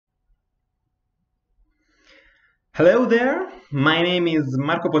Hello there, my name is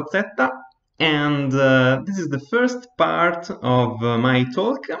Marco Pozzetta, and this is the first part of my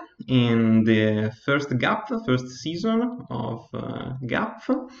talk in the first season of GAP,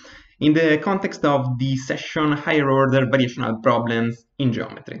 in the context of the session Higher Order Variational Problems in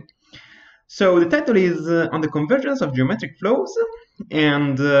Geometry. So the title is on the convergence of geometric flows,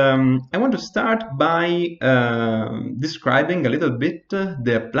 and I want to start by describing a little bit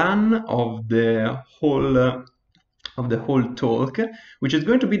the plan of the whole talk, which is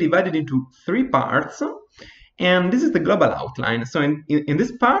going to be divided into three parts, and this is the global outline. So in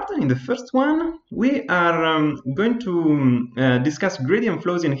this part, in the first one, we are going to discuss gradient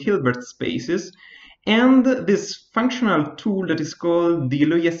flows in Hilbert spaces and this functional tool that is called the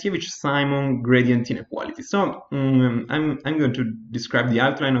Lojaskiewicz-Simon gradient inequality. So I'm going to describe the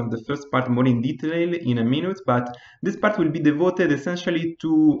outline of the first part more in detail in a minute, but this part will be devoted essentially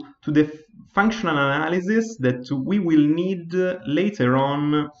to the functional analysis that we will need later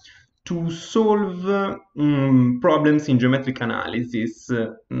on to solve problems in geometric analysis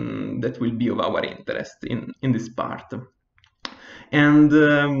that will be of our interest in this part. And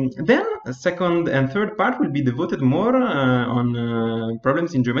then the second and third part will be devoted more on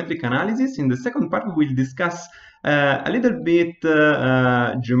problems in geometric analysis. In the second part, we will discuss a little bit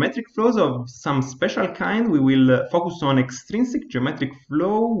geometric flows of some special kind. We will focus on extrinsic geometric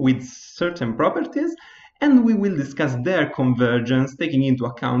flow with certain properties, and we will discuss their convergence, taking into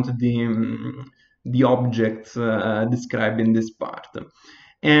account the objects described in this part.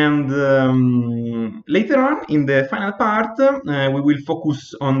 And later on, in the final part, we will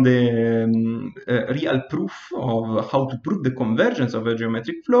focus on the real proof of how to prove the convergence of a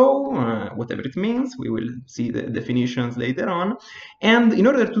geometric flow, whatever it means. We will see the definitions later on. And in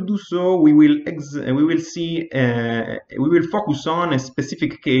order to do so, we will focus on a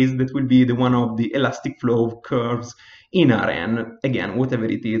specific case that will be the one of the elastic flow of curves in Rn. Again, whatever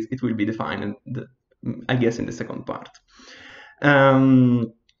it is, it will be defined, I guess, in the second part.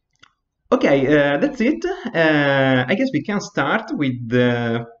 Okay, that's it. I guess we can start with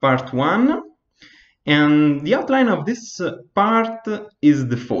part one. And the outline of this part is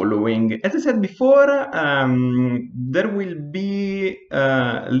the following. As I said before, there will be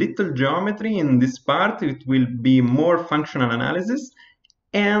little geometry in this part. It will be more functional analysis.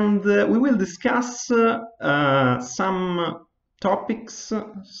 And we will discuss some topics,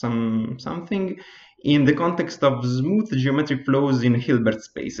 something in the context of smooth geometric flows in Hilbert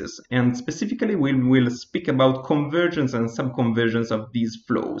spaces. And specifically, we will speak about convergence and subconvergence of these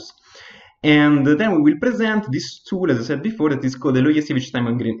flows. And then we will present this tool, as I said before, that is called the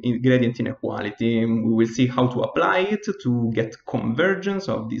Lojaskiewicz-Simon gradient inequality. We will see how to apply it to get convergence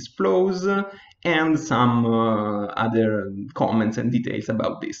of these flows and some other comments and details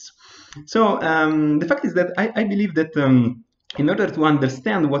about this. So the fact is that I believe that in order to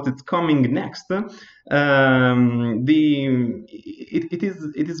understand what is coming next, it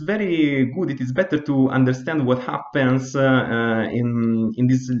is very good. It is better to understand what happens in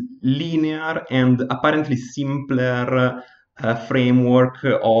this linear and apparently simpler framework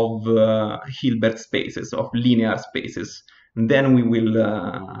of Hilbert spaces, of linear spaces. And then we will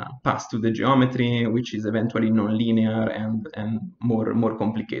pass to the geometry, which is eventually nonlinear and more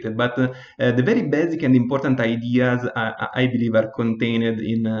complicated. But the very basic and important ideas, I believe, are contained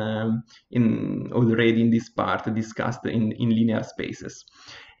already in this part discussed in linear spaces.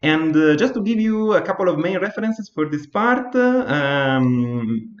 And just to give you a couple of main references for this part,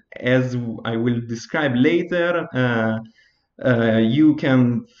 as I will describe later, you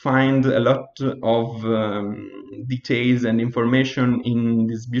can find a lot of details and information in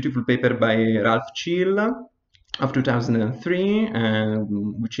this beautiful paper by Ralph Chill of 2003,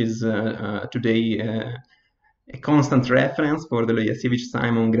 which is today a constant reference for the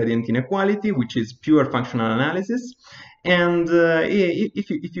Lojaskiewicz-Simon gradient inequality, which is pure functional analysis. And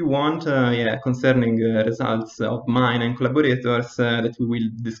if you want, concerning results of mine and collaborators that we will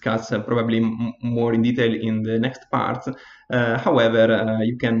discuss probably more in detail in the next parts. However,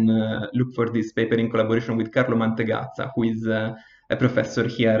 you can look for this paper in collaboration with Carlo Mantegazza, who is a professor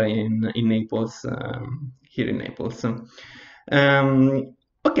here in Naples.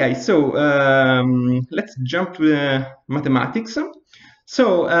 Okay, so let's jump to the mathematics.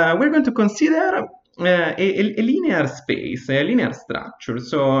 So we're going to consider a linear space, a linear structure.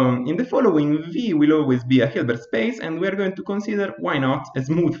 So in the following, V will always be a Hilbert space, and we are going to consider, why not, a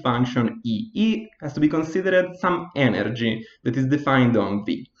smooth function E. E has to be considered some energy that is defined on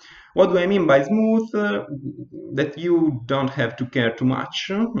V. What do I mean by smooth? That you don't have to care too much,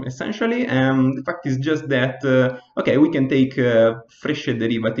 essentially. And the fact is just that, okay, we can take fresh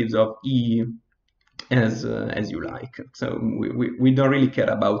derivatives of E as you like. So we don't really care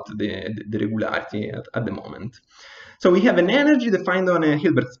about the regularity at the moment. So we have an energy defined on a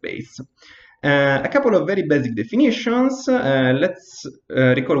Hilbert space. A couple of very basic definitions. Let's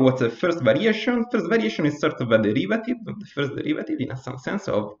recall what's the first variation. First variation is sort of a derivative of the first derivative in some sense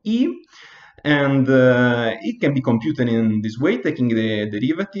of E. And it can be computed in this way, taking the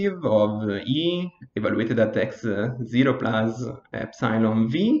derivative of E evaluated at x0 plus epsilon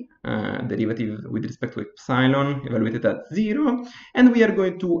v, derivative with respect to epsilon evaluated at 0, and we are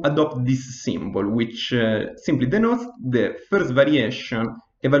going to adopt this symbol, which simply denotes the first variation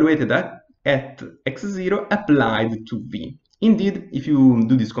evaluated at x0 applied to v. Indeed, if you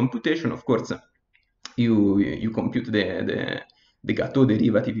do this computation, of course, you compute the Gateau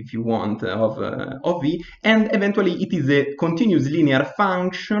derivative, if you want, of v, and eventually it is a continuous linear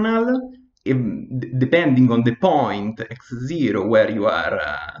functional depending on the point x0 where you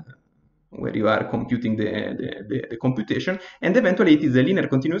are computing the computation, and eventually it is a linear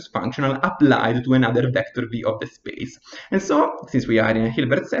continuous functional applied to another vector v of the space. And so, since we are in a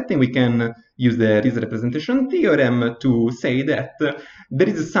Hilbert setting, we can use the Riesz representation theorem to say that there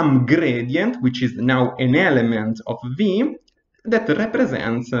is some gradient, which is now an element of v, that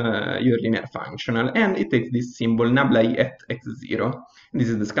represents your linear functional, and it takes this symbol nabla at x0. This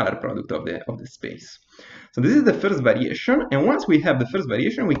is the scalar product of the space. So this is the first variation, and once we have the first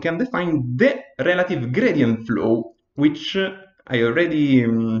variation, we can define the relative gradient flow, which I already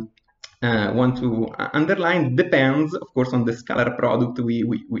want to underline depends, of course, on the scalar product we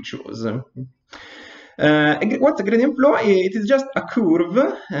chose. What's a gradient flow? It is just a curve,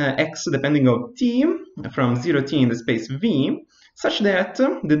 x depending on t, from 0t in the space v, such that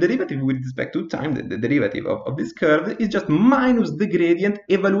the derivative with respect to time, the derivative of this curve, is just minus the gradient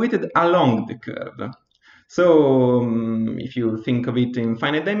evaluated along the curve. So if you think of it in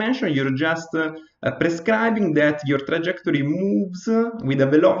finite dimension, you're just prescribing that your trajectory moves with a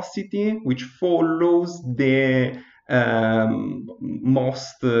velocity which follows the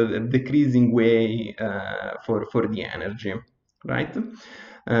most decreasing way for the energy, right?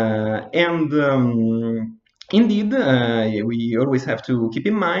 Indeed, we always have to keep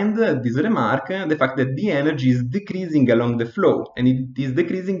in mind this remark, the fact that the energy is decreasing along the flow, and it is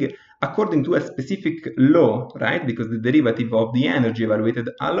decreasing according to a specific law, right? Because the derivative of the energy evaluated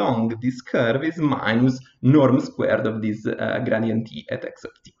along this curve is minus norm squared of this gradient t at x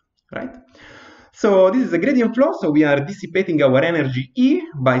of t, right? So this is a gradient flow, so we are dissipating our energy E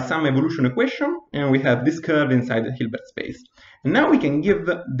by some evolution equation, and we have this curve inside the Hilbert space. And now we can give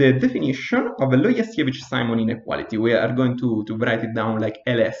the definition of a Lojaskiewicz-Simon inequality. We are going to write it down like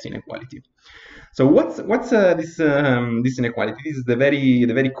LS inequality. So what's this inequality? This is the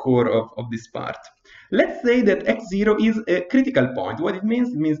very core of this part. Let's say that x0 is a critical point. What it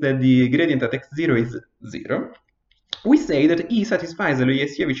means that the gradient at x0 is 0. We say that E satisfies the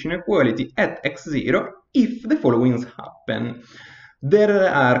Lojaskiewicz inequality at x0 if the following happen. There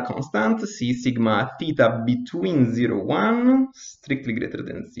are constants c sigma theta between 0 1, strictly greater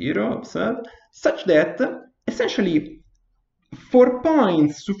than 0, observe, such that essentially for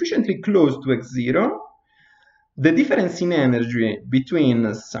points sufficiently close to x0, the difference in energy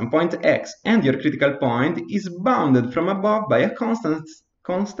between some point x and your critical point is bounded from above by a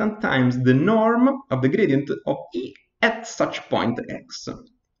constant times the norm of the gradient of E at such point x.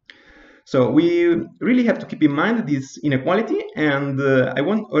 So we really have to keep in mind this inequality, and I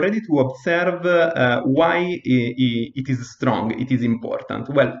want already to observe why it is strong, it is important.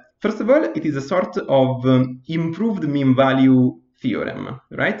 Well, first of all, it is a sort of improved mean value theorem,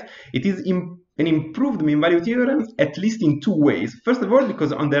 right? It is an improved mean value theorem at least in two ways. First of all,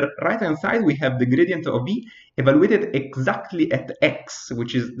 because on the right-hand side we have the gradient of E evaluated exactly at x,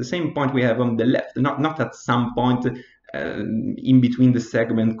 which is the same point we have on the left, not at some point in between the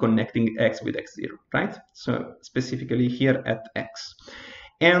segment connecting x with x0, right? So specifically here at x.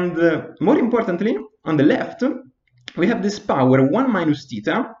 And more importantly, on the left, we have this power 1 minus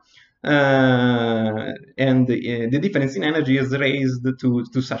theta, and the difference in energy is raised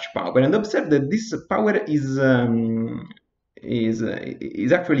to such power. And observe that this power is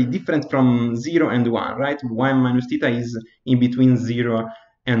actually different from 0 and 1, right? 1 minus theta is in between 0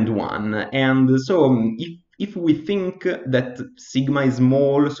 and 1. And so if we think that sigma is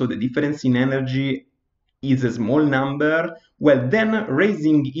small, so the difference in energy is a small number, well, then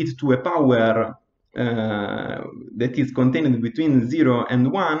raising it to a power that is contained between 0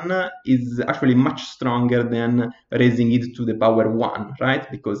 and 1 is actually much stronger than raising it to the power 1, right?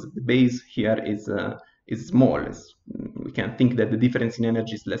 Because the base here is small. We can think that the difference in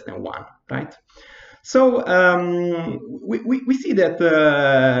energy is less than 1, right? So we see that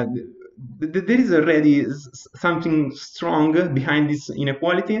there is already something strong behind this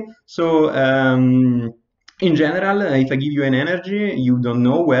inequality. So in general, if I give you an energy, you don't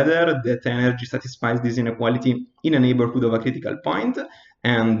know whether that energy satisfies this inequality in a neighborhood of a critical point,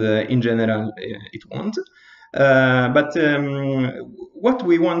 and in general, it won't. But what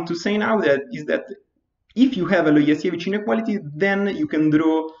we want to say now is that if you have a Loyasiewicz inequality, then you can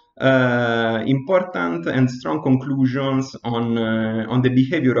draw important and strong conclusions on the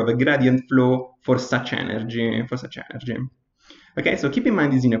behavior of a gradient flow for such energy. Okay, so keep in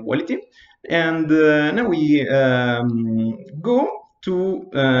mind this inequality, and now we go to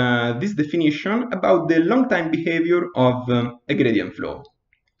this definition about the long time behavior of a gradient flow.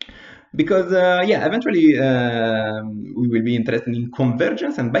 Because yeah, eventually we will be interested in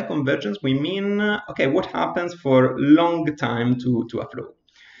convergence, and by convergence we mean okay, what happens for long time to a flow.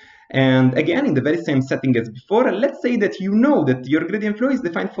 And again, in the very same setting as before, let's say that you know that your gradient flow is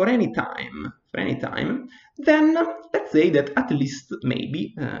defined for any time, then let's say that at least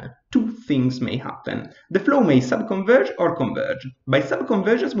maybe two things may happen. The flow may subconverge or converge. By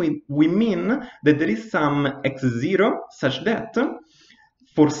subconvergence, we mean that there is some x0 such that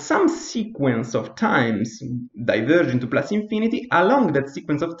for some sequence of times diverging to plus infinity, along that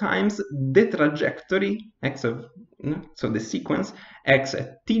sequence of times, the trajectory so the sequence x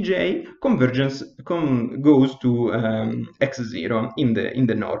at tj convergence goes to x0 in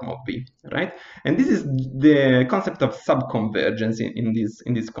the norm of V, right? And this is the concept of subconvergence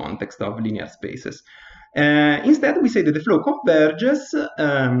in this context of linear spaces. Instead, we say that the flow converges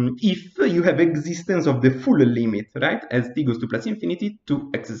if you have existence of the full limit, right, as t goes to plus infinity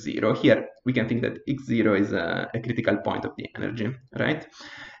to x0. Here, we can think that x0 is a critical point of the energy, right?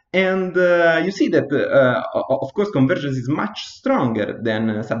 And you see that, of course, convergence is much stronger than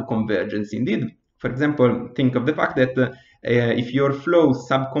subconvergence indeed. For example, think of the fact that if your flow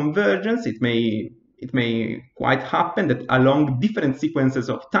subconvergence, it may quite happen that along different sequences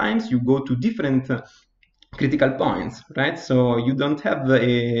of times, you go to different critical points, right? So you don't have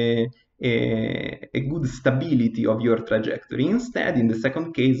a good stability of your trajectory. Instead, in the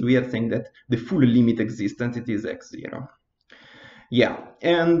second case, we are saying that the full limit existence, it is x0. Yeah,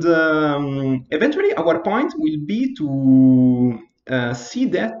 and eventually our point will be to see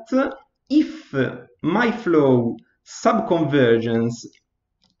that if my flow subconvergence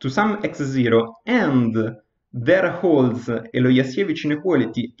to some x0 and there holds a Loyasiewicz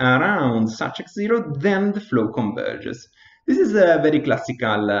inequality around such x0, then the flow converges. This is a very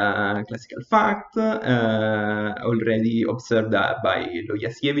classical fact, already observed by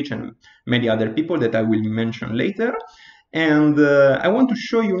Loyasiewicz and many other people that I will mention later. And I want to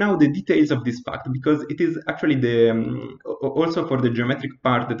show you now the details of this fact, because it is actually also for the geometric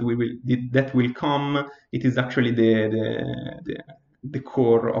part that will come. It is actually the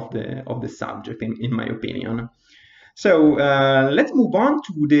core of the subject, in my opinion. So let's move on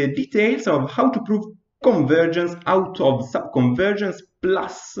to the details of how to prove convergence out of subconvergence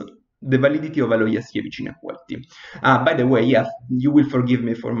plus the validity of a Loyasiewicz inequality. By the way, yeah, you will forgive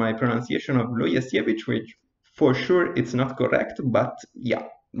me for my pronunciation of Loyasiewicz, which for sure it's not correct, but yeah,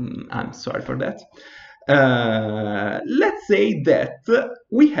 I'm sorry for that. Let's say that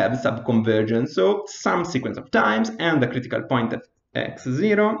we have subconvergence, so some sequence of times and a critical point at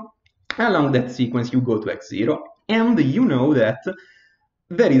x0. Along that sequence you go to x0, and you know that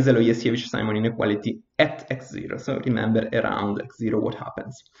there is a Loyasiewicz-Simon inequality at x0. So remember, around x0 what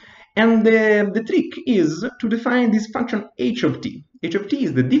happens. And the trick is to define this function h of t. H of t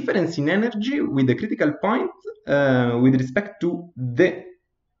is the difference in energy with the critical point with respect to the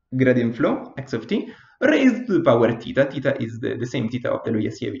gradient flow, x of t, raised to the power theta. Theta is the same theta of the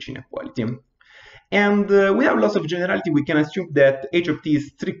Loyasiewicz inequality. And without loss of generality, we can assume that h of t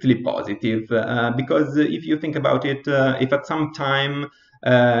is strictly positive, because if you think about it, if at some time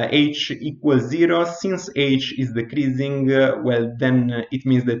h equals 0, since h is decreasing, well, then it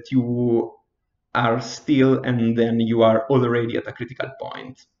means that you are still, and then you are already at a critical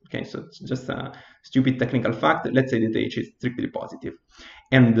point. Okay, so it's just a stupid technical fact. Let's say that h is strictly positive.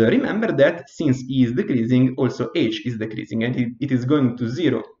 And remember that since e is decreasing, also h is decreasing, and it is going to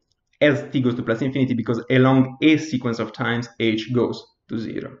 0 as t goes to plus infinity, because along a sequence of times, h goes to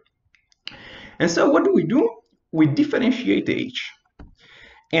 0. And so what do? We differentiate h.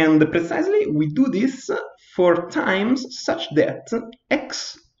 And precisely we do this for times such that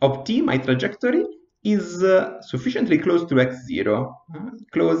x of t, my trajectory, is sufficiently close to x0,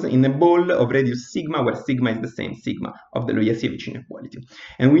 close in a ball of radius sigma, where sigma is the same sigma of the Loyasiewicz inequality.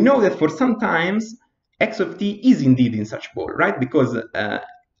 And we know that for some times, x of t is indeed in such ball, right? Because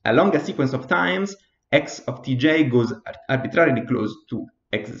along a sequence of times, x of tj goes arbitrarily close to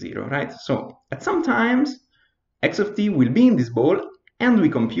x0, right? So at some times, x of t will be in this ball, and we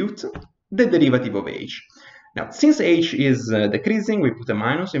compute the derivative of h. Now, since h is decreasing, we put a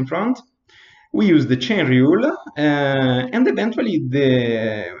minus in front. We use the chain rule, and eventually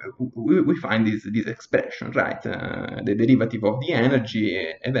we find this expression, right? The derivative of the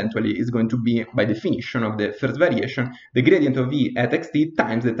energy eventually is going to be, by definition of the first variation, the gradient of E at xt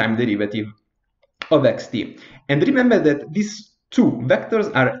times the time derivative of xt. And remember that these two vectors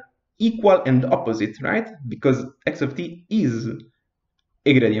are equal and opposite, right? Because x of t is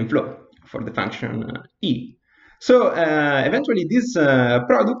a gradient flow for the function E. So eventually this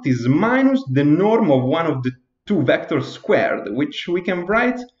product is minus the norm of one of the two vectors squared, which we can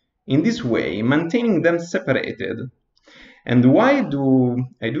write in this way, maintaining them separated. And why do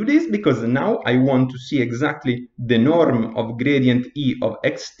I do this? Because now I want to see exactly the norm of gradient E of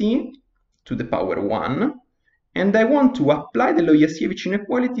xt to the power 1, and I want to apply the Loyasiewicz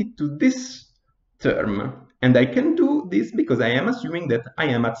inequality to this term. And I can do this because I am assuming that I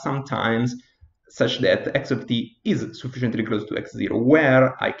am at some times such that x of t is sufficiently close to x0,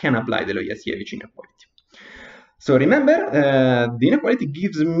 where I can apply the Loyasiewicz inequality. So remember, the inequality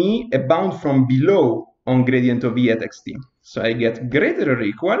gives me a bound from below on gradient of E at xt. So I get greater or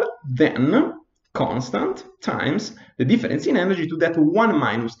equal than constant times the difference in energy to that 1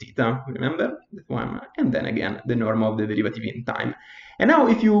 minus theta, remember? That one, and then again the norm of the derivative in time. And now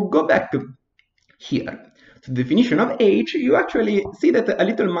if you go back here to the definition of h, you actually see that a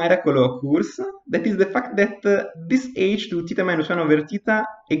little miracle occurs. That is the fact that this h to theta minus 1 over theta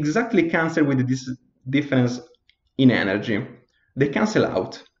exactly cancel with this difference in energy. They cancel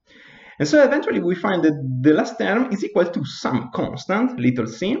out. And so eventually we find that the last term is equal to some constant, little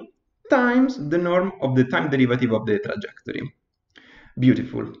c, times the norm of the time derivative of the trajectory.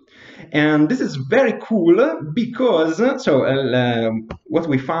 Beautiful. And this is very cool because, what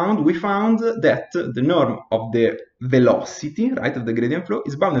we found that the norm of the velocity, right, of the gradient flow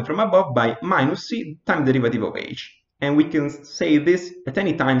is bounded from above by minus c time derivative of h. And we can say this at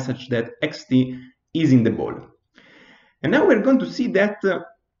any time such that xt is in the ball. And now we're going to see that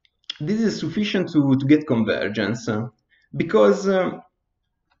this is sufficient to get convergence, because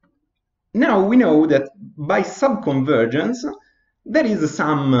now we know that by subconvergence there is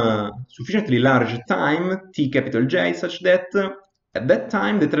some sufficiently large time, t capital J, such that at that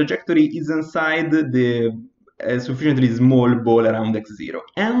time the trajectory is inside the sufficiently small ball around x0.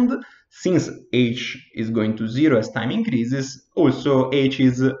 And since h is going to 0 as time increases, also h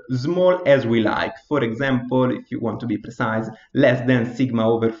is small as we like. For example, if you want to be precise, less than sigma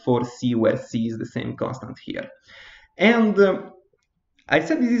over 4c, where c is the same constant here. And I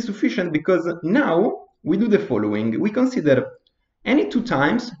said this is sufficient because now we do the following. We consider any two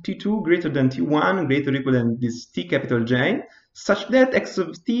times, t2 greater than t1 greater or equal than this t capital J, such that x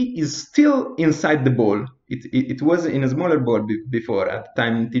of t is still inside the ball. It was in a smaller ball before at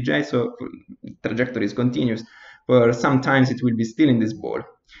time tj, so trajectory is continuous. For some times it will be still in this ball.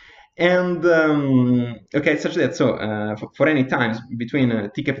 And okay, such that for any times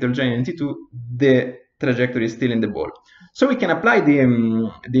between t capital J and t2, the trajectory is still in the ball. So we can apply the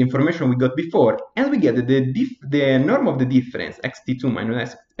information we got before, and we get the norm of the difference, xt2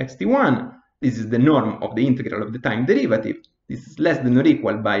 minus xt1. This is the norm of the integral of the time derivative. This is less than or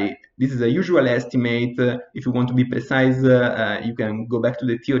equal by, this is a usual estimate. If you want to be precise, you can go back to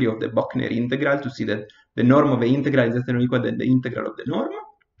the theory of the Bochner integral to see that the norm of the integral is less than or equal than the integral of the norm.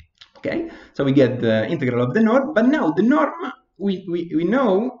 Okay, so we get the integral of the norm, but now the norm, we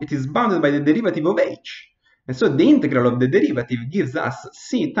know it is bounded by the derivative of h. And so the integral of the derivative gives us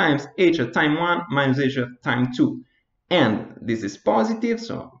c times h at time 1 minus h at time 2. And this is positive,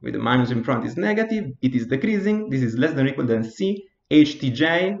 so with the minus in front is negative, it is decreasing, this is less than or equal than c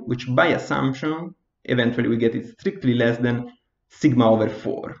htj, which by assumption, eventually we get it strictly less than sigma over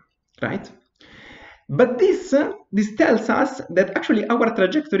 4, right? But this tells us that actually our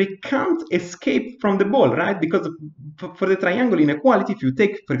trajectory can't escape from the ball, right? Because for the triangle inequality, if you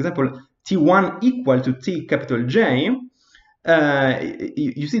take, for example, t1 equal to t capital J,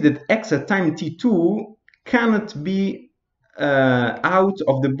 you see that x at time t2 cannot be out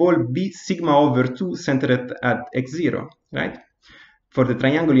of the ball b sigma over 2 centered at x0, right? For the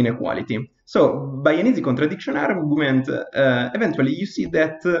triangle inequality. So by an easy contradiction argument, eventually you see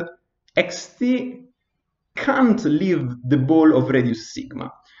that xt can't leave the ball of radius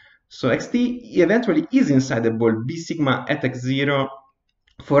sigma. So xt eventually is inside the ball b sigma at x0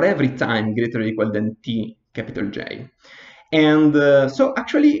 for every time greater or equal than t capital J. And so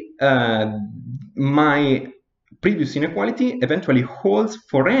actually my previous inequality eventually holds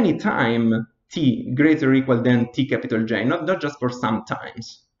for any time t greater or equal than t capital J, not just for some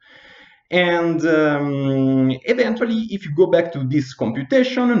times. And eventually, if you go back to this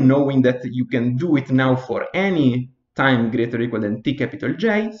computation, knowing that you can do it now for any time greater or equal than t capital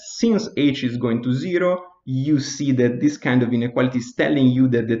J, since h is going to 0, you see that this kind of inequality is telling you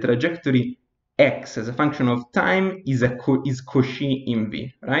that the trajectory x as a function of time is Cauchy in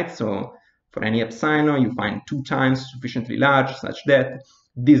V, right? So for any epsilon, you find 2 times sufficiently large such that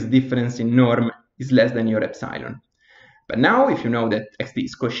this difference in norm is less than your epsilon. But now, if you know that xt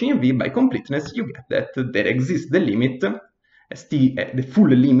is Cauchy in V, by completeness, you get that there exists the limit, st, the full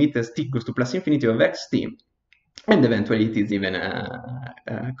limit as t goes to plus infinity of xt, and eventually it is even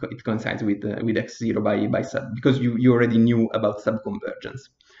it coincides with x0 by sub, because you already knew about subconvergence.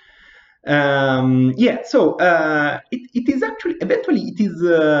 Yeah, so it is actually, eventually it is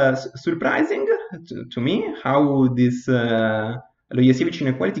surprising to me how this Loyasiewicz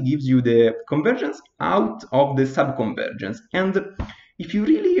inequality gives you the convergence out of the subconvergence. And if you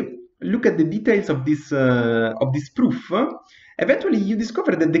really look at the details of this proof, eventually you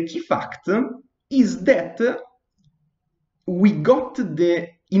discover that the key fact is that we got the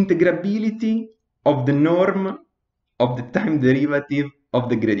integrability of the norm of the time derivative of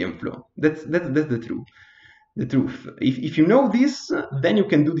the gradient flow. That's the truth. The truth. If you know this, then you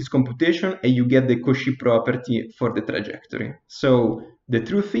can do this computation and you get the Cauchy property for the trajectory. So the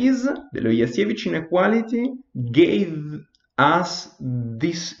truth is, the Loyasiewicz inequality gave us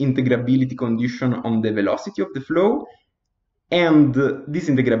this integrability condition on the velocity of the flow, and this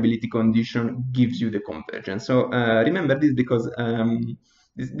integrability condition gives you the convergence. So remember this, because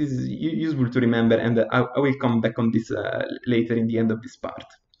this is useful to remember, and I will come back on this later in the end of this part.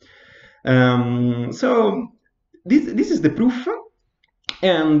 So this is the proof,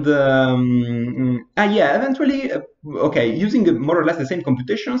 and yeah, eventually, okay, using more or less the same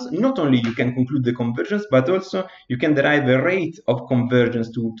computations, not only you can conclude the convergence, but also you can derive a rate of convergence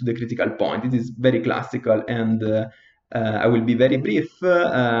to the critical point. It is very classical, and I will be very brief.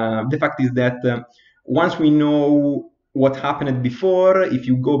 The fact is that once we know what happened before, if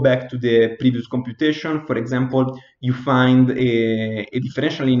you go back to the previous computation, for example, you find a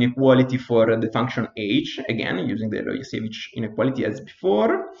differential inequality for the function h, again, using the Loyasiewicz inequality as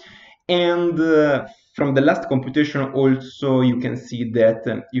before. And from the last computation also, you can see that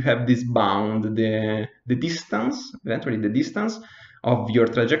you have this bound, the distance, eventually the distance of your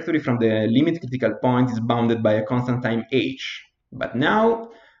trajectory from the limit critical point is bounded by a constant time h. But now,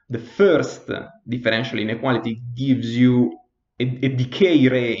 the first differential inequality gives you a decay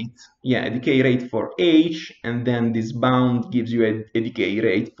rate, yeah, a decay rate for h, and then this bound gives you a decay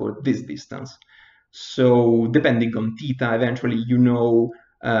rate for this distance. So depending on theta, eventually you know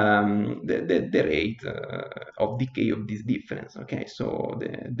the rate of decay of this difference. Okay, so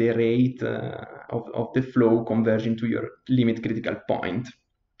the rate of the flow converging to your limit critical point.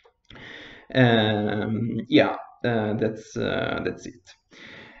 Yeah, that's it.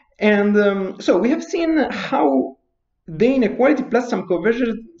 And so we have seen how the inequality plus some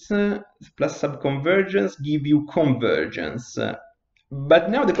convergence plus subconvergence give you convergence. But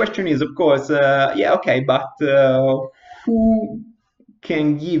now the question is, of course, yeah, okay, but who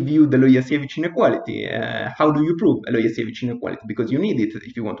can give you the Loyasiewicz inequality? How do you prove a Loyasiewicz inequality? Because you need it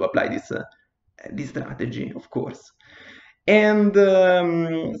if you want to apply this strategy, of course. And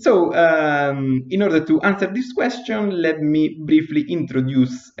so, in order to answer this question, let me briefly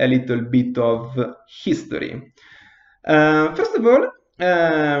introduce a little bit of history. First of all,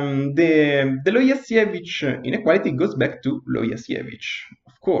 the Loyasiewicz inequality goes back to Loyasiewicz,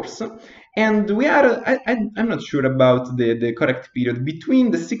 of course. And we are, I'm not sure about the correct period, between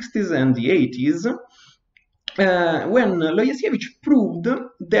the 60s and the 80s, when Loyasiewicz proved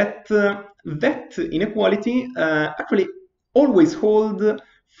that that inequality actually always hold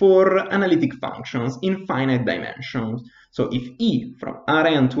for analytic functions in finite dimensions. So if E from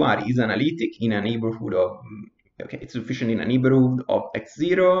Rn to R is analytic in a neighborhood of, okay, it's sufficient in a neighborhood of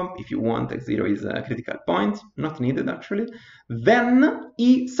x0, if you want, x0 is a critical point, not needed actually, then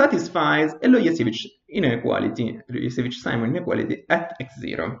E satisfies a Loyasiewicz inequality, Loyasiewicz-Simon inequality at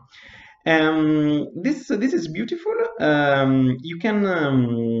x0. This is beautiful. You can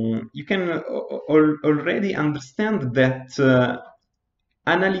already understand that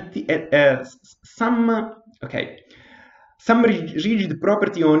some rigid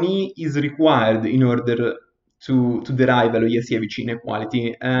property on E is required in order to derive a Loyasiewicz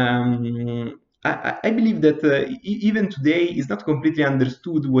inequality. I believe that even today is not completely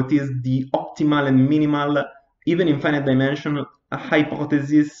understood what is the optimal and minimal, even in finite dimension, a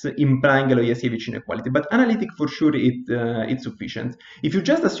hypothesis implying a Loyasievich inequality, but analytic for sure it's sufficient. If you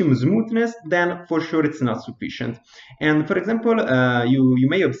just assume smoothness, then for sure it's not sufficient. And for example, you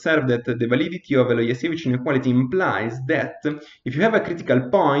may observe that the validity of a Loyasievich inequality implies that if you have a critical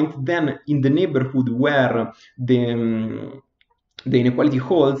point, then in the neighborhood where the inequality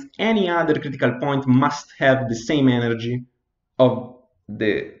holds, any other critical point must have the same energy of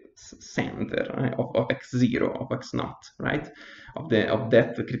the center of x0, of x0, right? Of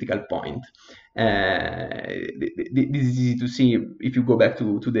that critical point. This is easy to see if you go back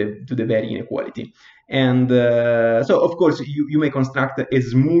to the very inequality. And so of course you may construct a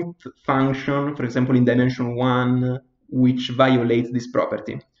smooth function, for example in dimension 1, which violates this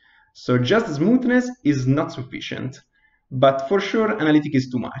property. So just smoothness is not sufficient, but for sure analytic is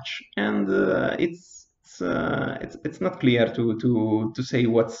too much, and it's not clear to say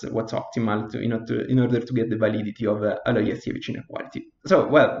what's optimal in order to get the validity of a Loyasievich inequality. So,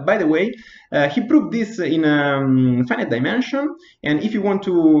 well, by the way, he proved this in finite dimension, and if you want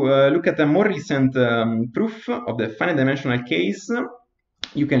to look at a more recent proof of the finite dimensional case,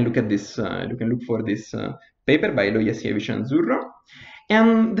 you can look at this. You can look for this paper by Loyasievich and Zurro.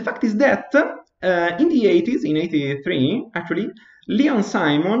 And the fact is that in the 80s, in 83, actually, Leon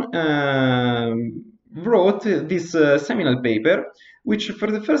Simon wrote this seminal paper, which for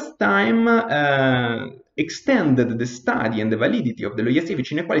the first time extended the study and the validity of the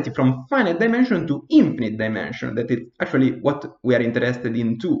Loyasievich inequality from finite dimension to infinite dimension. That is actually what we are interested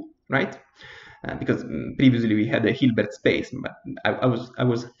in too, right? Because previously we had a Hilbert space, but I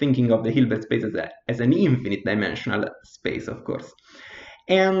was thinking of the Hilbert space as an infinite dimensional space, of course.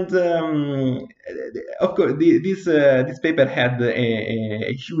 And of course, this paper had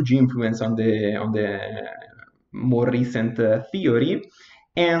a huge influence on the more recent theory.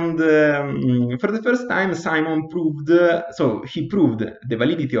 And for the first time, Simon proved, so he proved the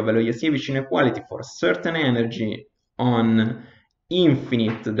validity of a Loyasievich inequality for certain energy on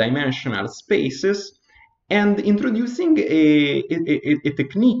infinite dimensional spaces, and introducing a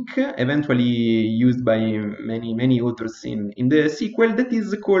technique eventually used by many authors in the sequel, that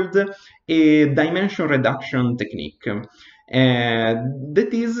is called a dimension reduction technique. That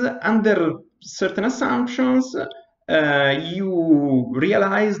is, under certain assumptions, you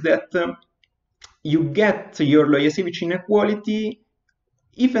realize that you get your Loyasievich inequality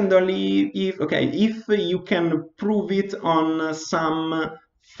if and only if you can prove it on some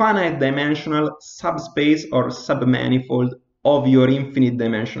finite dimensional subspace or submanifold of your infinite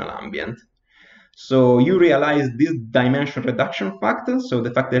dimensional ambient. So you realize this dimension reduction factor, so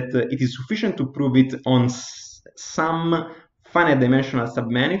the fact that it is sufficient to prove it on some finite dimensional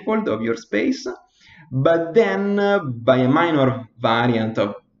submanifold of your space, but then by a minor variant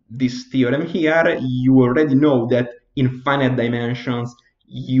of this theorem here, you already know that in finite dimensions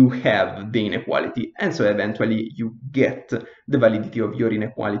you have the inequality, and so eventually you get the validity of your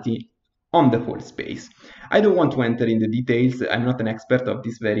inequality on the whole space. I don't want to enter in the details. I'm not an expert of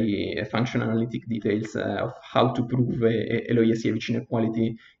these very functional analytic details of how to prove a Loyasievich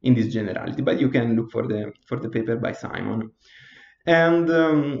inequality in this generality, but you can look for the paper by Simon. And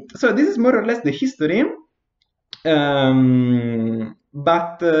so this is more or less the history.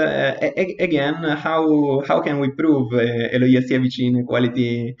 But again, how can we prove a Loyasievich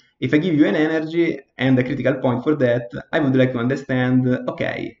inequality? If I give you an energy and a critical point for that, I would like to understand,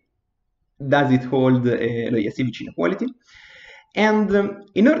 okay, does it hold a Loyasievich inequality? And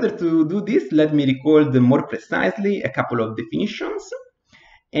in order to do this, let me recall more precisely a couple of definitions,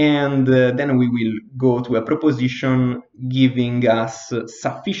 and then we will go to a proposition giving us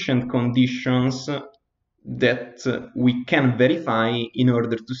sufficient conditions that we can verify in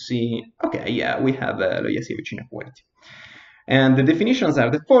order to see, okay, yeah, we have a Loyasievich inequality. And the definitions are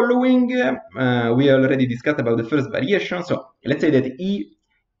the following. We already discussed about the first variation. So let's say that E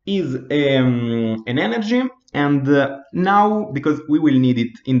is an energy, and now, because we will need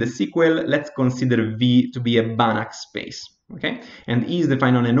it in the sequel, let's consider V to be a Banach space. Okay, and E is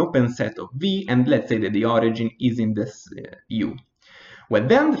defined on an open set of V, and let's say that the origin is in this U. Well,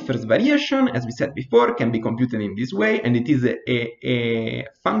 then the first variation, as we said before, can be computed in this way, and it is a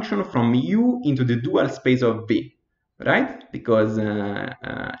function from U into the dual space of V, right? Because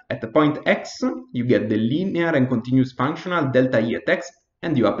at the point x, you get the linear and continuous functional delta E at x,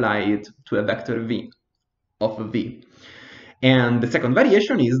 and you apply it to a vector V of V. And the second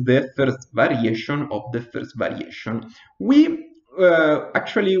variation is the first variation of the first variation. We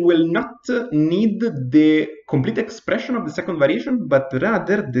actually will not need the complete expression of the second variation, but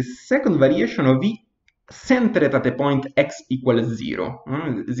rather the second variation of V centered at a point x equals 0.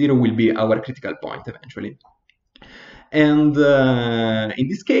 0 will be our critical point eventually. And in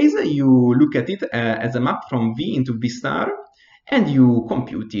this case, you look at it as a map from V into V star, and you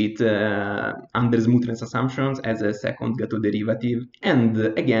compute it under smoothness assumptions as a second Gateau derivative. And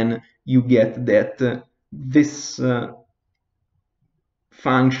again, you get that this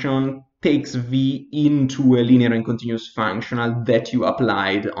function takes V into a linear and continuous functional that you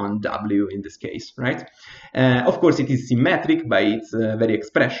applied on W in this case, right? Of course, it is symmetric by its very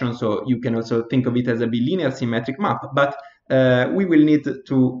expression, so you can also think of it as a bilinear symmetric map, but we will need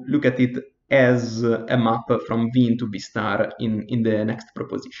to look at it as a map from V into V star in the next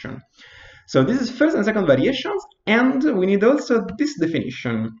proposition. So this is first and second variations, and we need also this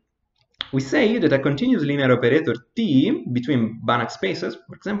definition. We say that a continuous linear operator T between Banach spaces,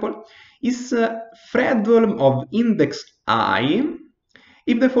 for example, is Fredholm of index I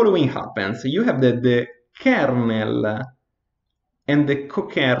if the following happens. You have that the kernel and the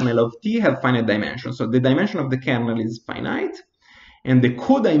co-kernel of T have finite dimension. So the dimension of the kernel is finite, and the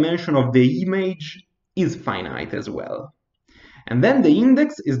co-dimension of the image is finite as well. And then the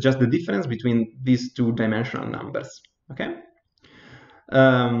index is just the difference between these two dimensional numbers, okay?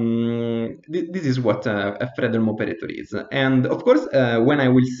 This is what a Fredholm operator is. And of course, when I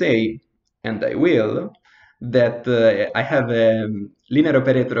will say, and I will, that I have a linear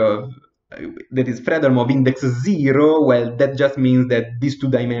operator that is Fredholm of index 0, well, that just means that these two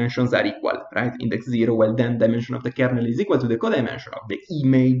dimensions are equal, right? Index 0, well, then dimension of the kernel is equal to the codimension of the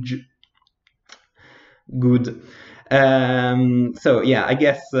image. Good. So yeah, I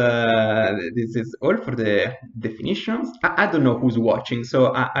guess this is all for the definitions. I don't know who's watching,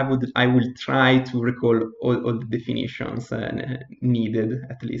 so I will try to recall all the definitions needed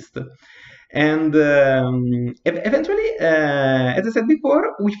at least. And eventually, as I said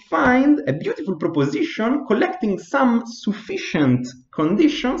before, we find a beautiful proposition collecting some sufficient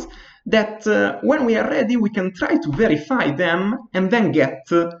conditions that when we are ready, we can try to verify them and then get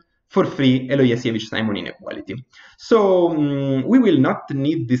for free a Loyasiewicz-Simon inequality. So we will not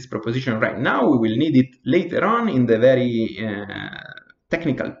need this proposition right now. We will need it later on in the very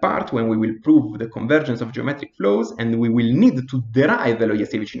technical part when we will prove the convergence of geometric flows, and we will need to derive a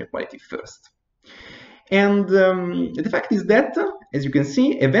Loyasiewicz inequality first. And the fact is that, as you can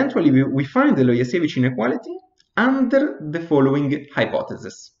see, eventually we find the Loyasiewicz inequality under the following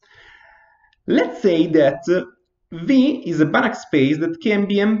hypothesis. Let's say that V is a Banach space that can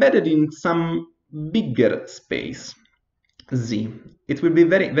be embedded in some bigger space, Z. It will be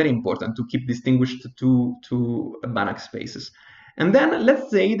very, very important to keep distinguished two Banach spaces. And then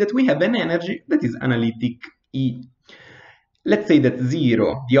let's say that we have an energy that is analytic E. Let's say that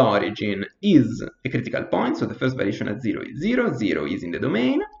 0, the origin, is a critical point, so the first variation at 0 is 0, 0 is in the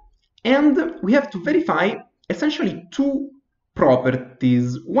domain, and we have to verify essentially two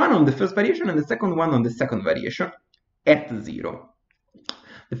properties, one on the first variation and the second one on the second variation at 0.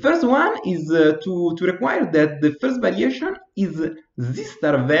 The first one is to require that the first variation is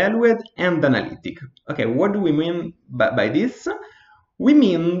Z-star valued and analytic. Okay, what do we mean by this? We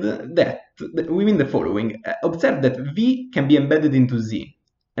mean the following. Observe that V can be embedded into Z.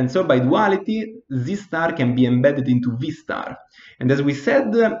 And so by duality, Z star can be embedded into V star. And as we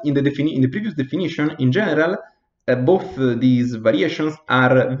said in the previous definition, in general, both these variations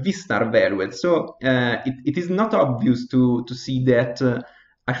are V star valued. So it is not obvious to see that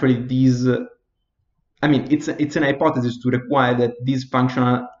actually these, I mean, it's an hypothesis to require that these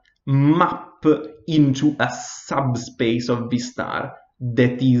functional map into a subspace of V star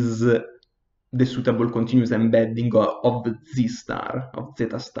that is the suitable continuous embedding of the Z star, of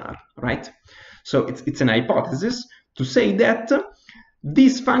zeta star, right? So it's an hypothesis to say that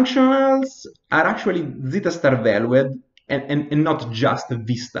these functionals are actually zeta star valued and not just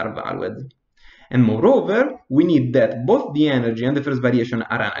V star valued. And moreover, we need that both the energy and the first variation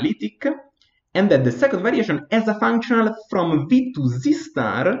are analytic, and that the second variation as a functional from V to Z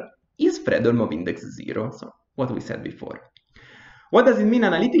star is Fredholm of index 0, so what we said before. What does it mean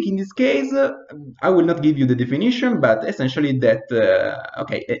analytic in this case? I will not give you the definition, but essentially that,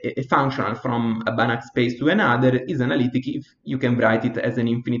 okay, a functional from a Banach space to another is analytic if you can write it as an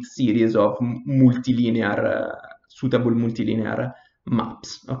infinite series of multilinear, suitable multilinear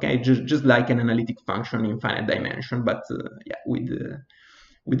maps, okay? Just like an analytic function in finite dimension, but yeah, with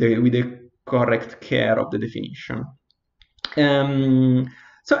the correct care of the definition.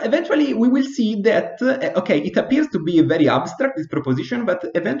 So eventually we will see that, okay, it appears to be a very abstract, this proposition, but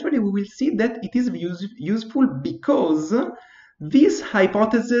eventually we will see that it is useful because these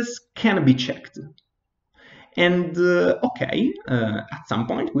hypotheses can be checked. And okay, at some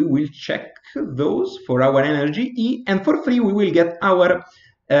point we will check those for our energy E, and for free we will get our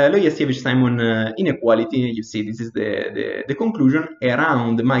Loyesevic-Simon inequality. You see, this is the conclusion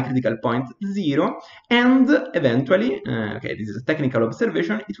around my critical point 0, and eventually, okay, this is a technical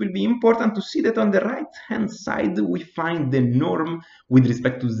observation, it will be important to see that on the right-hand side we find the norm with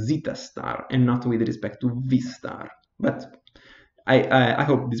respect to zeta star and not with respect to v star. But I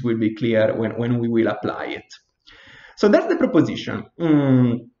hope this will be clear when we will apply it. So that's the proposition.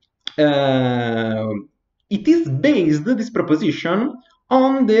 It is based, this proposition,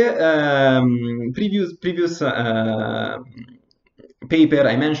 on the previous paper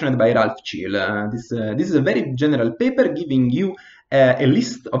I mentioned by Ralph Chill. This is a very general paper giving you a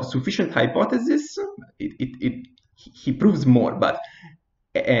list of sufficient hypotheses. He proves more, but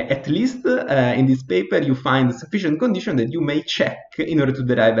at least in this paper you find sufficient condition that you may check in order to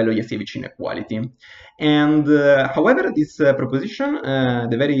derive a Loyesevic inequality. And however, this proposition,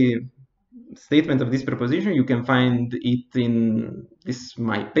 the very statement of this proposition, you can find it in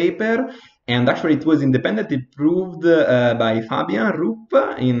my paper, and actually it was independently proved by Fabian Rupp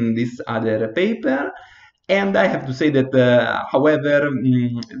in this other paper. And I have to say that, however,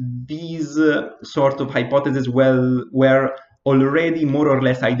 these sort of hypotheses were already more or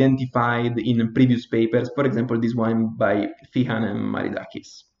less identified in previous papers, for example, this one by Fihan and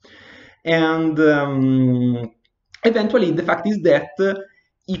Maridakis. And eventually, the fact is that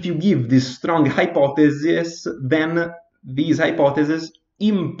if you give this strong hypothesis, then these hypotheses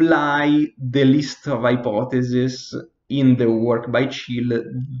imply the list of hypotheses in the work by Chill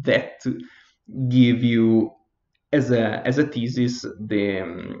that give you as a thesis the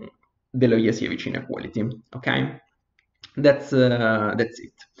Loyesevic inequality. Okay, that's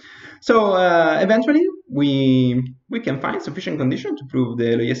it. So eventually we can find sufficient condition to prove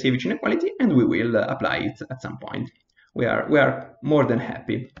the Loyesevic inequality, and we will apply it at some point. We are more than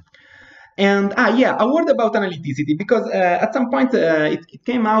happy. And yeah, a word about analyticity, because at some point it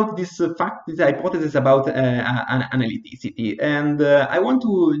came out this hypothesis about analyticity, and I want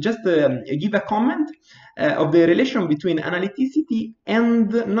to just give a comment of the relation between analyticity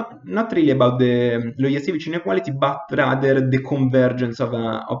and not really about the Loyesevic inequality, but rather the convergence of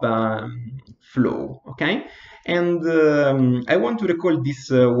a flow. Okay. And I want to recall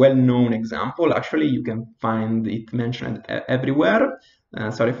this well-known example. Actually, you can find it mentioned everywhere.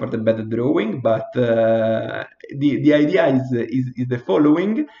 Sorry for the bad drawing, but the idea is the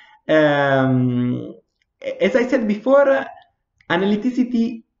following. As I said before,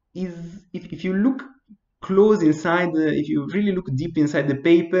 analyticity is, if you look close inside, if you really look deep inside the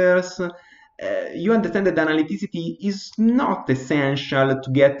papers, you understand that analyticity is not essential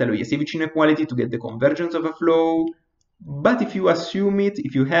to get a Loyesevic inequality, to get the convergence of a flow. But if you assume it,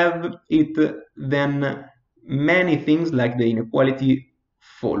 if you have it, then many things like the inequality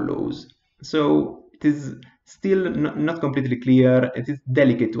follows. So it is still not completely clear. It is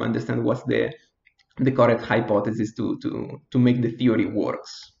delicate to understand what's the correct hypothesis to make the theory work.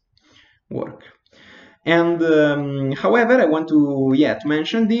 And however, I want to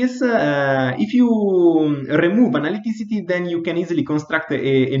mention this. If you remove analyticity, then you can easily construct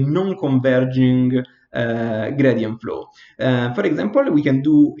a non-converging gradient flow. For example, we can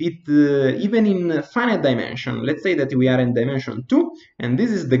do it even in finite dimension. Let's say that we are in dimension 2, and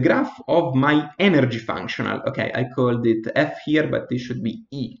this is the graph of my energy functional. Okay, I called it F here, but this should be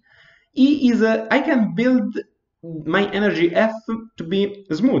E. E is I can build my energy F to be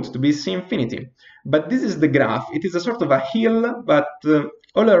smooth, to be C infinity. But this is the graph. It is a sort of a hill, but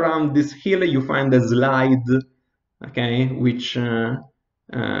all around this hill you find a slide, okay, which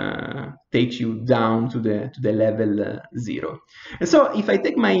takes you down to the level 0. And so if I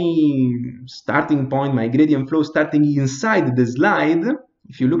take my starting point, my gradient flow starting inside the slide,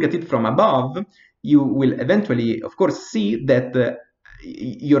 if you look at it from above, you will eventually, of course, see that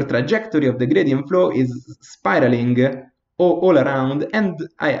your trajectory of the gradient flow is spiraling all around, and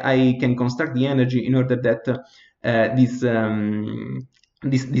I can construct the energy in order that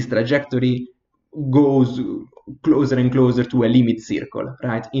this trajectory goes closer and closer to a limit circle,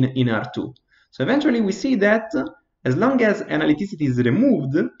 right, in R2. So eventually we see that as long as analyticity is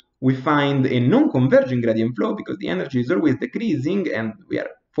removed, we find a non-converging gradient flow because the energy is always decreasing and we are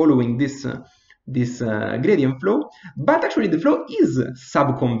following this gradient flow, but actually the flow is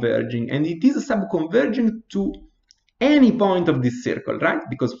subconverging, and it is subconverging to any point of this circle, right?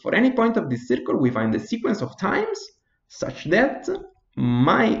 Because for any point of this circle, we find a sequence of times such that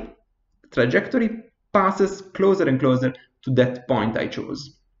my trajectory passes closer and closer to that point I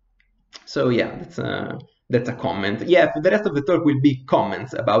chose. So yeah, that's a comment. Yeah, the rest of the talk will be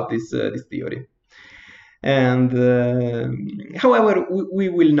comments about this theory. And however, we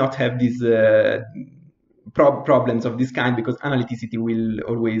will not have this problems of this kind, because analyticity will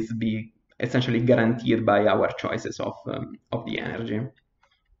always be essentially guaranteed by our choices of the energy.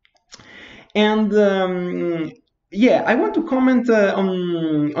 And yeah, I want to comment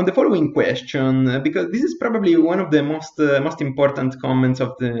on the following question, because this is probably one of the most important comments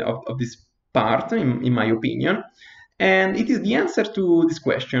of this part, in my opinion, and it is the answer to this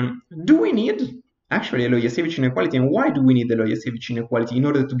question: do we need actually a Lojasevic inequality, and why do we need the Lojasevic inequality in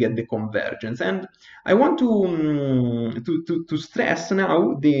order to get the convergence? And I want to stress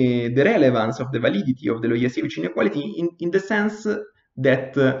now the relevance of the validity of the Lojasevic inequality in the sense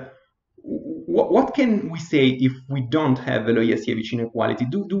that what can we say if we don't have a Lojasevic inequality?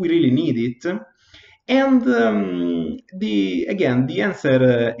 Do we really need it? And again, the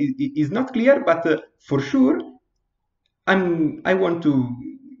answer is not clear, but for sure, I want to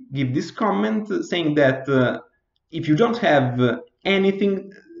give this comment saying that if you don't have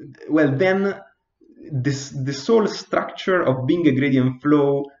anything, well, then the sole structure of being a gradient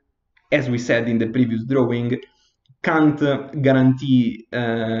flow, as we said in the previous drawing, can't guarantee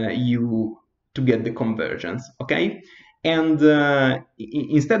you to get the convergence, okay? And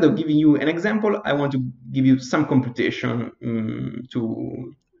instead of giving you an example, I want to give you some computation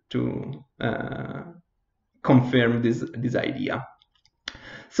to confirm this idea.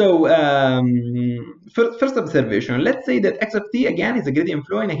 So first observation, let's say that x of t again is a gradient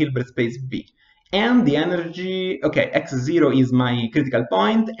flow in a Hilbert space B, and the energy, okay, x0 is my critical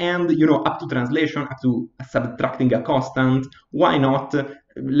point, and you know, up to translation, up to subtracting a constant, why not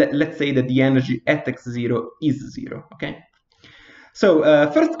let's say that the energy at x0 is 0, okay? So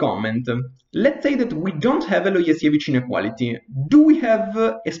first comment, let's say that we don't have a Lojasevic inequality. Do we have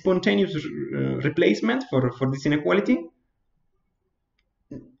a spontaneous replacement for this inequality?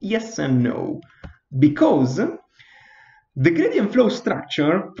 Yes and no, because the gradient flow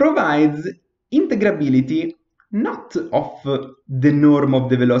structure provides integrability not of the norm of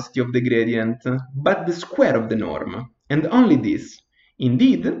the velocity of the gradient, but the square of the norm, and only this.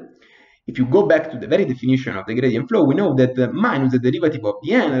 Indeed, if you go back to the very definition of the gradient flow, we know that minus the derivative of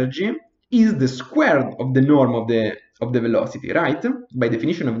the energy is the square of the norm of the velocity, right? By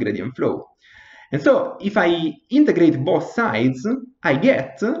definition of gradient flow. And so if I integrate both sides, I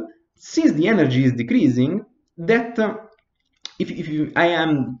get, since the energy is decreasing, that I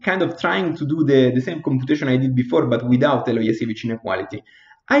am kind of trying to do the same computation I did before, but without the Lojasevic inequality,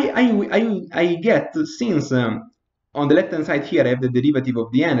 I get, since on the left-hand side here I have the derivative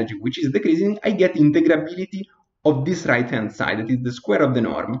of the energy, which is decreasing, I get integrability of this right-hand side, that is the square of the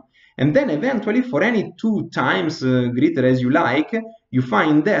norm. And then eventually, for any 2 times greater as you like, you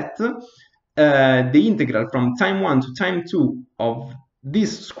find that the integral from time 1 to time 2 of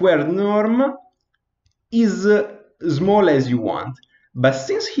this squared norm is small as you want. But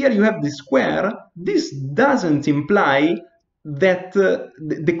since here you have the square, this doesn't imply that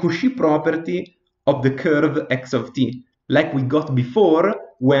the Cauchy property of the curve x of t, like we got before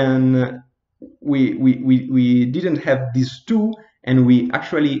when we didn't have these two, and we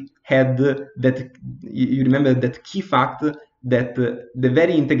actually had that, you remember that key fact that the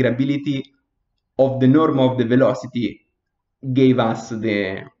very integrability of the norm of the velocity gave us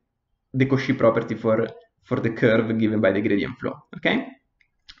the Cauchy property for the curve given by the gradient flow, okay?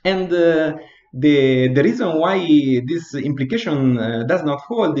 And the reason why this implication does not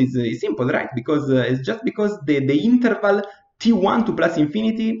hold is simple, right? Because it's just because the interval t1 to plus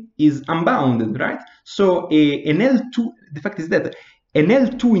infinity is unbounded, right? So an L2, the fact is that an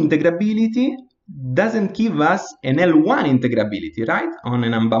L2 integrability doesn't give us an L1 integrability, right? On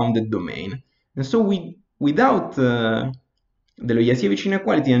an unbounded domain. And so without the Lojasevic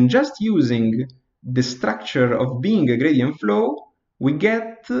inequality and just using the structure of being a gradient flow, we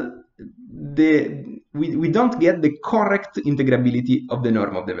get we don't get the correct integrability of the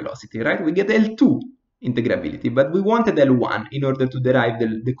norm of the velocity, right? We get L2 integrability, but we wanted L1 in order to derive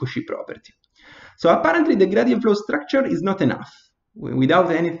the Cauchy property. So apparently the gradient flow structure is not enough.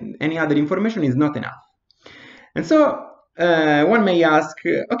 Without any other information is not enough. And so one may ask,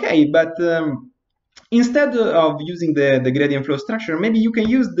 okay, but instead of using the gradient flow structure, maybe you can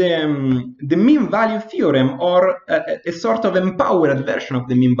use the mean value theorem, or a sort of empowered version of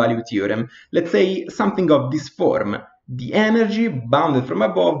the mean value theorem. Let's say something of this form: the energy bounded from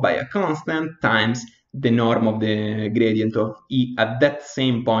above by a constant times the norm of the gradient of E at that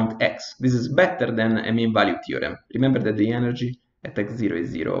same point x. This is better than a mean value theorem. Remember that the energy at x0 is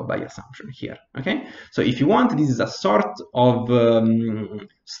 0 by assumption here, okay? So if you want, this is a sort of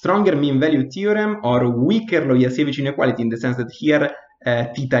stronger mean value theorem or weaker Lojasevic inequality, in the sense that here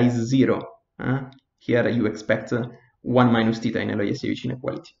theta is 0. Here you expect 1 minus theta in a Lojasevic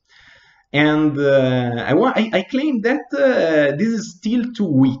inequality. And I claim that this is still too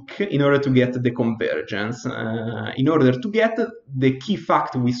weak in order to get the convergence, in order to get the key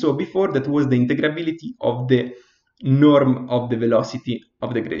fact we saw before, that was the integrability of the norm of the velocity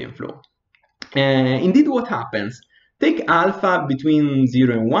of the gradient flow. Indeed, what happens? Take alpha between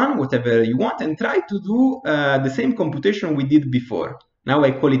 0 and 1, whatever you want, and try to do the same computation we did before. Now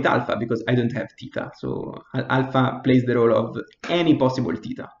I call it alpha because I don't have theta, so alpha plays the role of any possible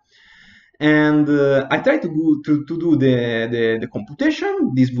theta. And I try to do the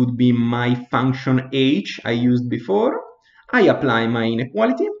computation. This would be my function h I used before. I apply my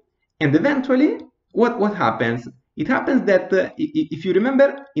inequality, and eventually, what happens? It happens that, if you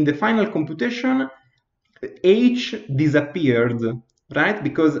remember, in the final computation, h disappeared, right?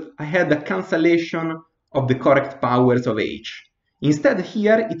 Because I had a cancellation of the correct powers of h. Instead,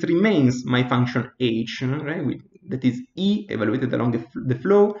 here it remains my function h, right? That is e evaluated along the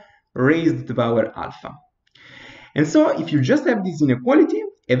flow raised to the power alpha. And so if you just have this inequality,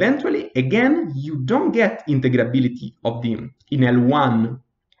 eventually, again, you don't get integrability of the in L1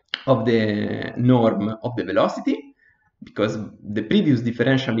 of the norm of the velocity, because the previous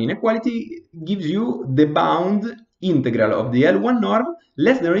differential inequality gives you the bound integral of the L1 norm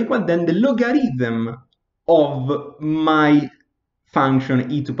less than or equal than the logarithm of my function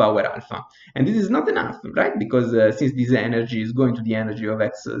e to power alpha. And this is not enough, right? Because since this energy is going to the energy of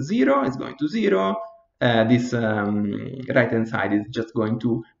x0, it's going to 0. This right-hand side is just going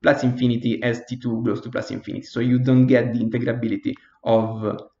to plus infinity as t2 goes to plus infinity. So you don't get the integrability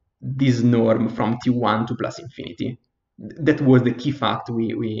of this norm from t1 to plus infinity. That was the key fact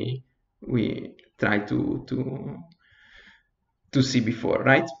we tried to see before,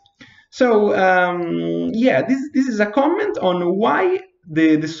 right? So yeah, this is a comment on why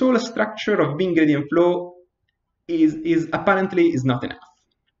the sole structure of Bing gradient flow is apparently is not enough.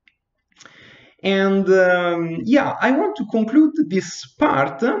 And yeah, I want to conclude this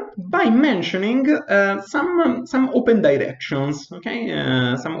part by mentioning some open directions, okay?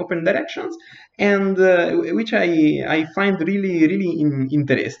 Some open directions, and which I find really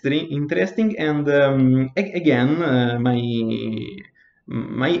interesting. And again,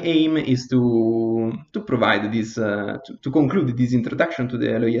 my aim is to provide this, to conclude this introduction to the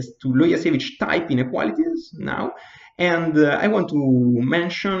Lojašević type inequalities now. And I want to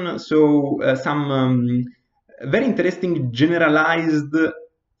mention some very interesting generalized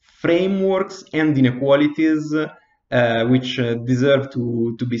frameworks and inequalities which deserve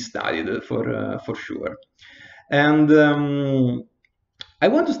to be studied for sure. And I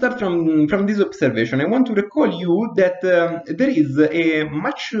want to start from this observation. I want to recall you that there is a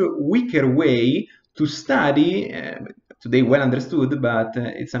much weaker way to study, today well understood, but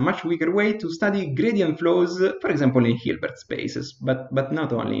it's a much weaker way to study gradient flows, for example, in Hilbert spaces, but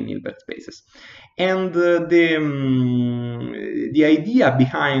not only in Hilbert spaces. And the idea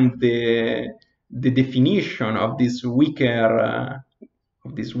behind the definition of this weaker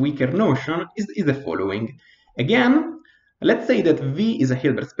notion is the following. Again, let's say that V is a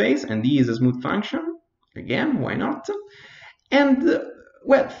Hilbert space and E is a smooth function. Again, why not? And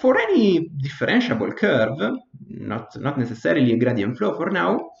well, for any differentiable curve, not necessarily a gradient flow for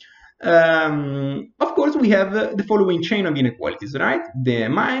now, of course we have the following chain of inequalities, right? The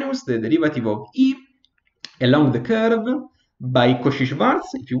minus the derivative of E along the curve by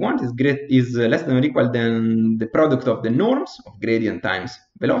Cauchy-Schwarz, if you want, is less than or equal than the product of the norms of gradient times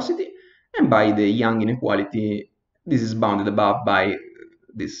velocity, and by the Young inequality, this is bounded above by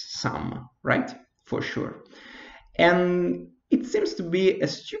this sum, right? For sure. And it seems to be a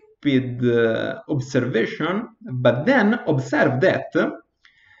stupid observation, but then observe that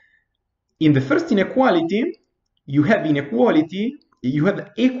in the first inequality, you have equality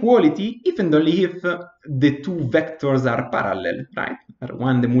if and only if the two vectors are parallel, right?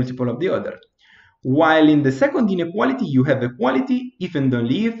 One the multiple of the other. While in the second inequality, you have equality if and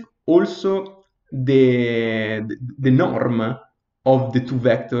only if also the norm of the two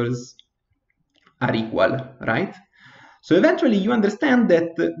vectors are equal, right? So eventually you understand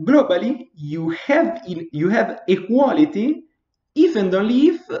that globally you have equality if and only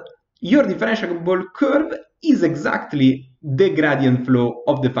if your differentiable curve is exactly the gradient flow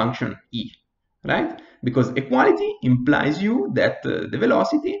of the function E, right? Because equality implies you that the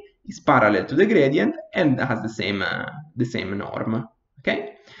velocity is parallel to the gradient and has the same norm,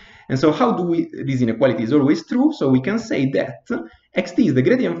 okay? And so how do this inequality is always true, so we can say that xt is the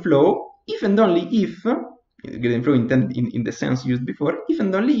gradient flow if and only if, gradient flow in the sense used before, if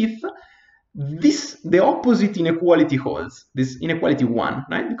and only if the opposite inequality holds, this inequality 1,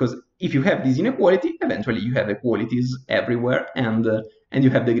 right? Because if you have this inequality, eventually you have equalities everywhere, and and you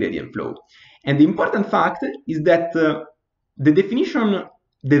have the gradient flow. And the important fact is that the definition,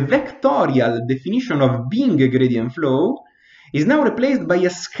 the vectorial definition of being a gradient flow is now replaced by a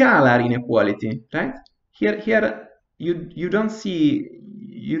scalar inequality, right? Here you don't see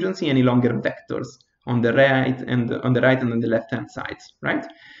any longer vectors on the right and on the left hand sides, right?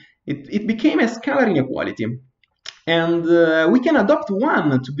 It became a scalar inequality, and we can adopt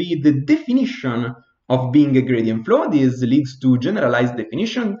one to be the definition of being a gradient flow. This leads to generalized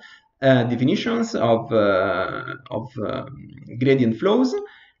definitions of gradient flows,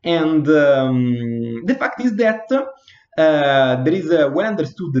 and the fact is that there is a well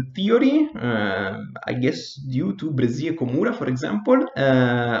understood theory, I guess due to Bressi and Komura, for example,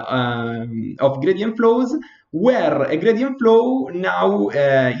 of gradient flows, where a gradient flow now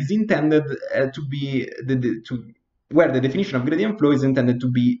is intended to be where the definition of gradient flow is intended to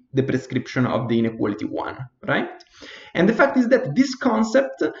be the prescription of the inequality 1, right? And the fact is that this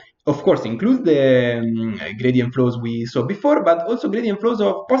concept, of course, includes the gradient flows we saw before, but also gradient flows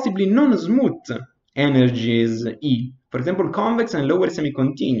of possibly non-smooth energies E, for example, convex and lower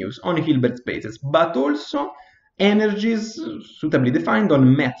semi-continuous on Hilbert spaces, but also energies suitably defined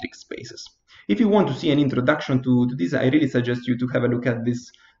on metric spaces. If you want to see an introduction to this, I really suggest you to have a look at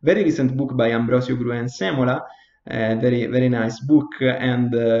this very recent book by Ambrosio Grue and Semola, very nice book,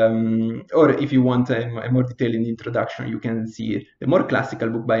 and or if you want a more detailed introduction, you can see the more classical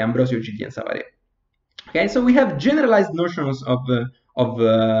book by Ambrosio, Gidi, and Savary. Okay, so we have generalized notions of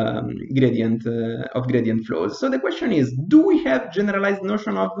gradient flows. So the question is, do we have generalized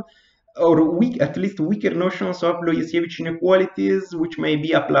notion of, or at least weaker notions of Loyasiewicz inequalities which may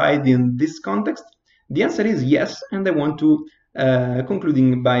be applied in this context? The answer is yes, and I want to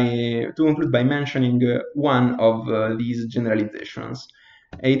conclude by mentioning one of these generalizations.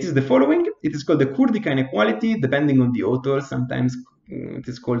 It is the following. It is called the Kurdyka inequality, depending on the author. Sometimes it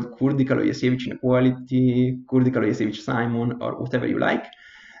is called Kurdyka-Loyasiewicz inequality, Kurdyka-Loyasiewicz-Simon, or whatever you like.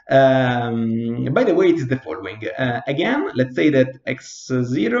 By the way, it is the following. Again, let's say that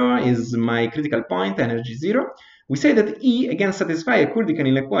x0 is my critical point, energy 0. We say that E again satisfies a Kurdyka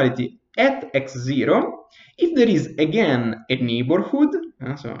inequality at x0 if there is again a neighborhood,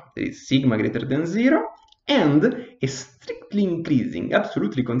 so there is sigma greater than 0, and a strictly increasing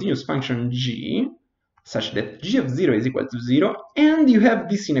absolutely continuous function g, such that g of 0 is equal to 0, and you have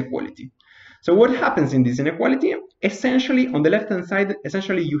this inequality. So what happens in this inequality? Essentially, on the left-hand side,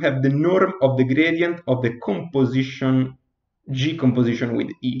 essentially you have the norm of the gradient of the composition, G composition with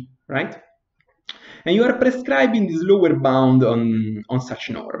E, right? And you are prescribing this lower bound on such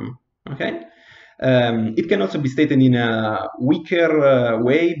norm, okay? It can also be stated in a weaker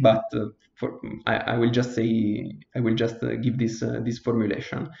way, but I will just give this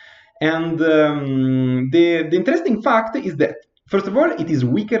formulation. And the interesting fact is that, first of all, it is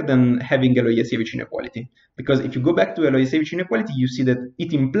weaker than having a Loyasiewicz inequality, because if you go back to a Loyasiewicz inequality, you see that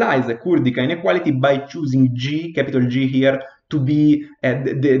it implies a Kurdyka inequality by choosing G, capital G here, to be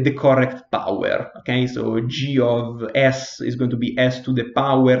the correct power. Okay, so G of S is going to be S to the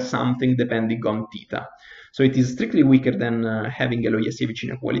power something depending on theta. So it is strictly weaker than having a Loyasiewicz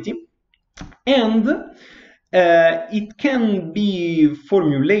inequality. And it can be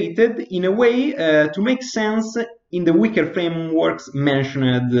formulated in a way to make sense in the weaker frameworks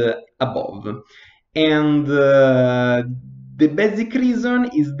mentioned above. And the basic reason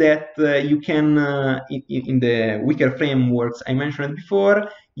is that you can, in the weaker frameworks I mentioned before,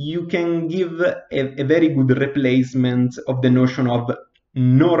 you can give a very good replacement of the notion of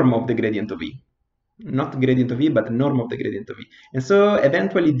norm of the gradient of E. Not gradient of E, but norm of the gradient of E. And so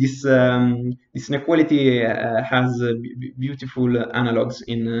eventually this inequality has beautiful analogs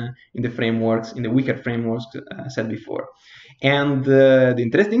in the frameworks, in the weaker frameworks said before. And the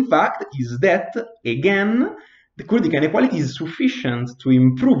interesting fact is that, again, the Kurdyka inequality is sufficient to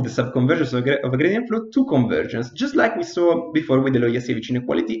improve the subconvergence of a gradient flow to convergence, just like we saw before with the Loyasiewicz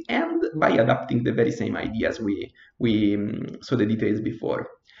inequality, and by adapting the very same ideas we saw the details before.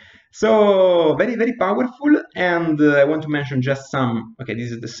 So very, very powerful, and I want to mention just some, okay,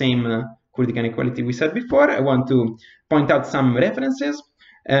 this is the same Kurdyka inequality we said before. I want to point out some references.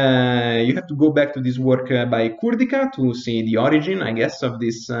 You have to go back to this work by Kurdyka to see the origin, I guess, of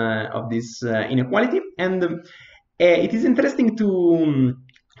this inequality. And it is interesting to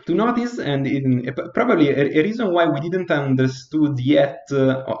notice, and probably a reason why we didn't understood yet,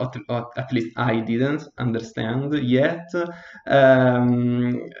 or at least I didn't understand yet,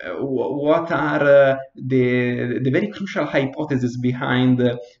 what are the very crucial hypotheses behind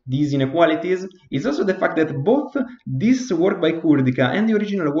these inequalities, is also the fact that both this work by Kurdyka and the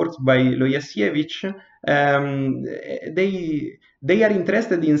original works by Loyasiewicz, they are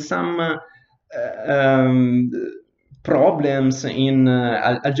interested in some problems in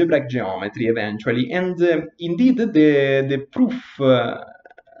algebraic geometry eventually, and indeed the proof,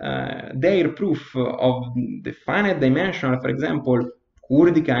 their proof of the finite dimensional, for example,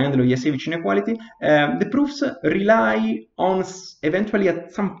 Kurdica and Loiasiewicz inequality, the proofs rely on eventually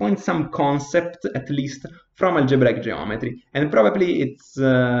at some point some concept, at least, from algebraic geometry, and probably it's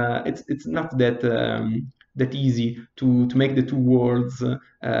not that easy to make the two worlds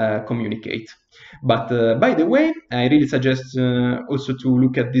communicate. But by the way, I really suggest also to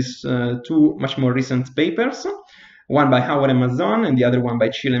look at these two much more recent papers, one by Howard and Mazon and the other one by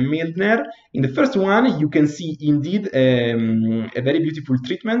Chill and Mildner. In the first one, you can see indeed a very beautiful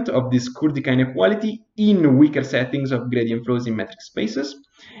treatment of this Kurdica inequality in weaker settings of gradient flows in metric spaces.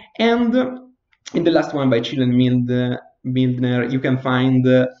 And in the last one by Chill and Mildner, you can find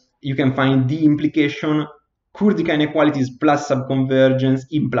the implication Kurdica inequalities plus subconvergence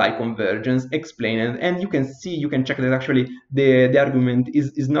imply convergence explained, and you can check that actually the argument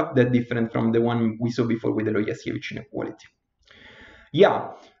is not that different from the one we saw before with the Loiasiewicz inequality. Yeah,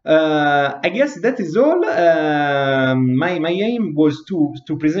 I guess that is all. My aim was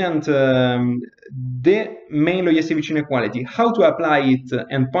to present the main Loiasiewicz inequality, how to apply it,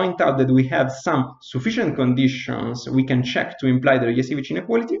 and point out that we have some sufficient conditions we can check to imply the Loiasiewicz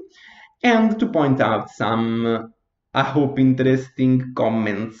inequality, and to point out some, I hope, interesting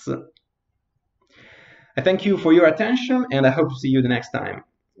comments. I thank you for your attention, and I hope to see you the next time.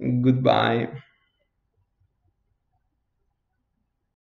 Goodbye.